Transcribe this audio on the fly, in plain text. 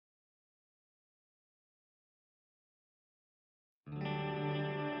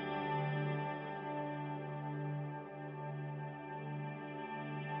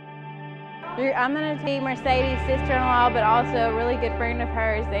I'm going to be Mercedes' sister-in-law, but also a really good friend of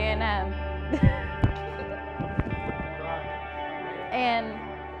hers, and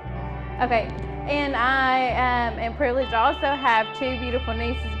and I am privileged to also have 2 beautiful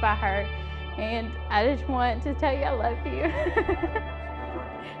nieces by her, and I just want to tell you I love you,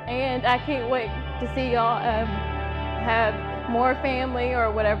 and I can't wait to see y'all have more family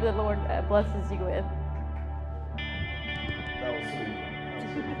or whatever the Lord blesses you with. That was sweet.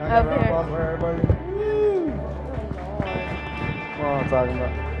 Can I get a round of applause for everybody? Woo! That's what I'm talking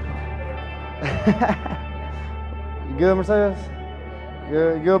about. You good, Mercedes?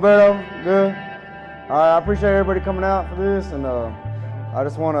 Good? You good, Alberto? Good? All right, I appreciate everybody coming out for this, and I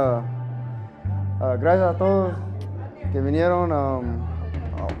just want to, gracias a todos que vinieron.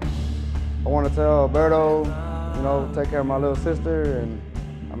 I want to tell Alberto, you know, take care of my little sister, and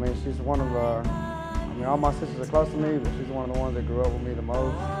I mean, she's one of our, I mean, all my sisters are close to me, but she's one of the ones that grew up with me the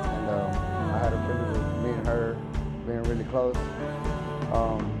most, and I had a privilege of meeting her, being really close.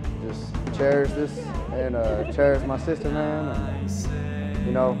 Just cherish this, and cherish my sister, man, and,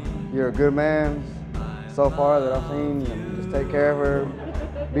 you know, you're a good man so far that I've seen, and just take care of her,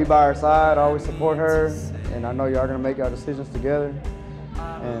 be by her side, always support her, and I know y'all gonna make y'all decisions together.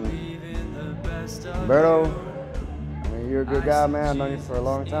 And Alberto, I mean, you're a good guy, man. I've known you for a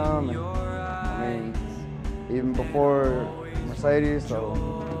long time, and I mean, even before Mercedes, so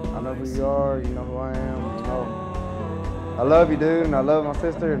I know who you are, you know who I am, you know. I love you, dude, and I love my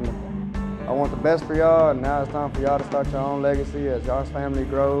sister, and I want the best for y'all, and now it's time for y'all to start your own legacy as y'all's family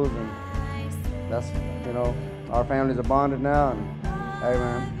grows, and that's, you know, our families are bonded now, and hey,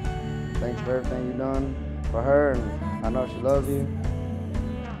 man, thanks for everything you've done for her, and I know she loves you.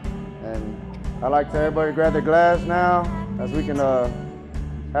 And I'd like to everybody grab their glass now, as we can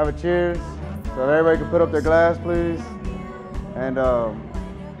have a cheers. So everybody can put up their glass, please. And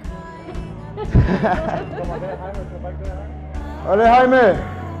Ole Jaime,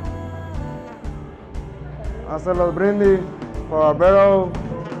 hasta los brindis for Alberto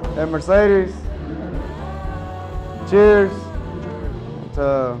and Mercedes. Cheers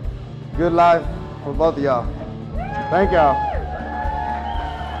to good life for both of y'all. Thank y'all.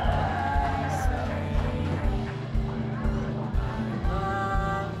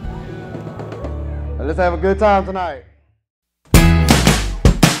 Let's have a good time tonight.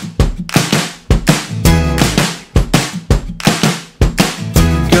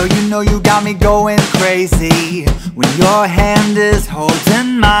 Girl, you know you got me going crazy when your hand is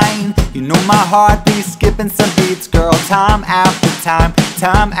holding mine. You know my heart be skipping some beats, girl, time after time,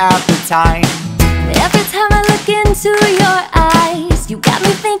 time after time. Every time I look into your eyes, you got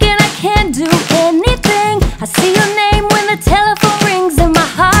me thinking I can't do anything. I see your name when the telephone rings, and my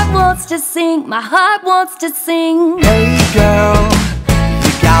heart wants to sing, my heart wants to sing. Hey girl,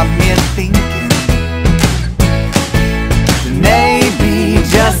 you got me thinking, maybe,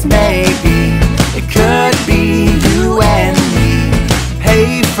 just maybe, it could be you and me.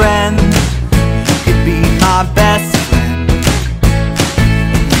 Hey friend, you could be my best friend.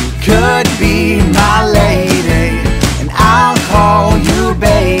 You could be my lady, and I'll call you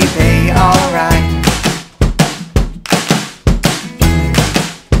baby, alright.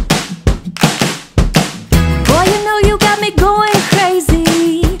 Boy, you know you got me going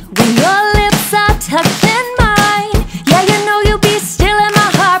crazy when your lips are touching mine. Yeah, you know you'll be stealing my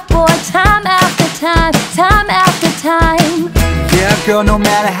heart, boy, time after time, time after time. Yeah, girl, no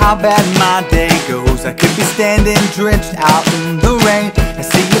matter how bad my day goes, I could be standing drenched out in the rain. I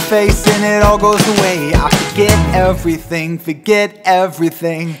see your face and it all goes away. I forget everything, forget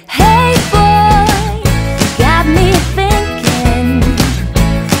everything. Hey boy, you got me thinking,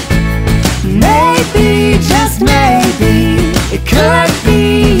 maybe, just maybe, it could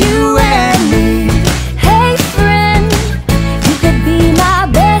be you and me. Hey friend, you could be my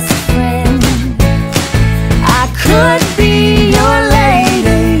best friend. I could be your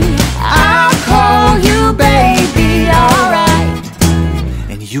lady, I'll call you baby, alright.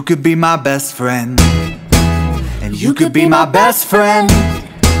 And you could be my best friend. And you could be my best friend.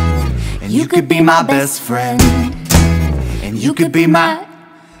 And you could be my best friend. And you could be my...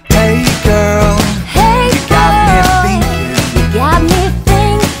 Hey girl, Hey you got me thinking, you got me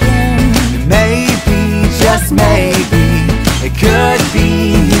thinking, maybe, just maybe, it could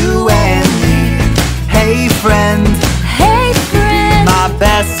be